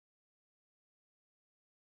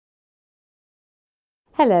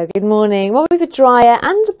Hello, good morning. Well, we've a drier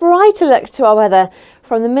and brighter look to our weather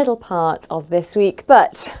from the middle part of this week,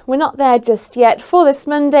 but we're not there just yet. For this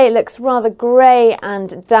Monday, it looks rather grey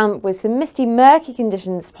and damp with some misty, murky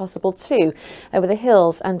conditions possible too over the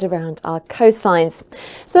hills and around our coastlines.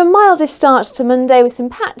 So a mildish start to Monday with some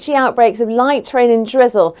patchy outbreaks of light rain and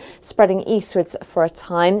drizzle spreading eastwards for a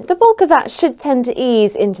time. The bulk of that should tend to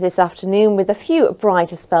ease into this afternoon with a few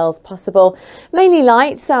brighter spells possible. Mainly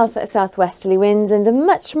light southwesterly winds and a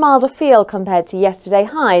much milder feel compared to yesterday,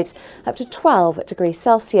 highs up to 12 degrees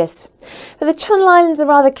Celsius. For the Channel Islands, a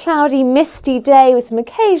rather cloudy, misty day with some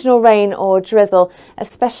occasional rain or drizzle,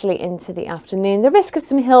 especially into the afternoon. The risk of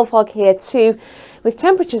some hill fog here too, with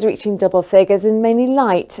temperatures reaching double figures and mainly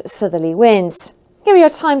light southerly winds. Here are your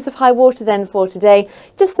times of high water then for today,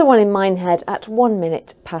 just the one in Minehead at 1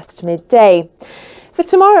 minute past midday. For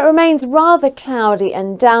tomorrow, it remains rather cloudy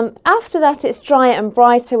and damp. After that, it's drier and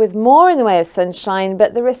brighter with more in the way of sunshine,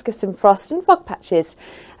 but the risk of some frost and fog patches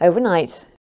overnight.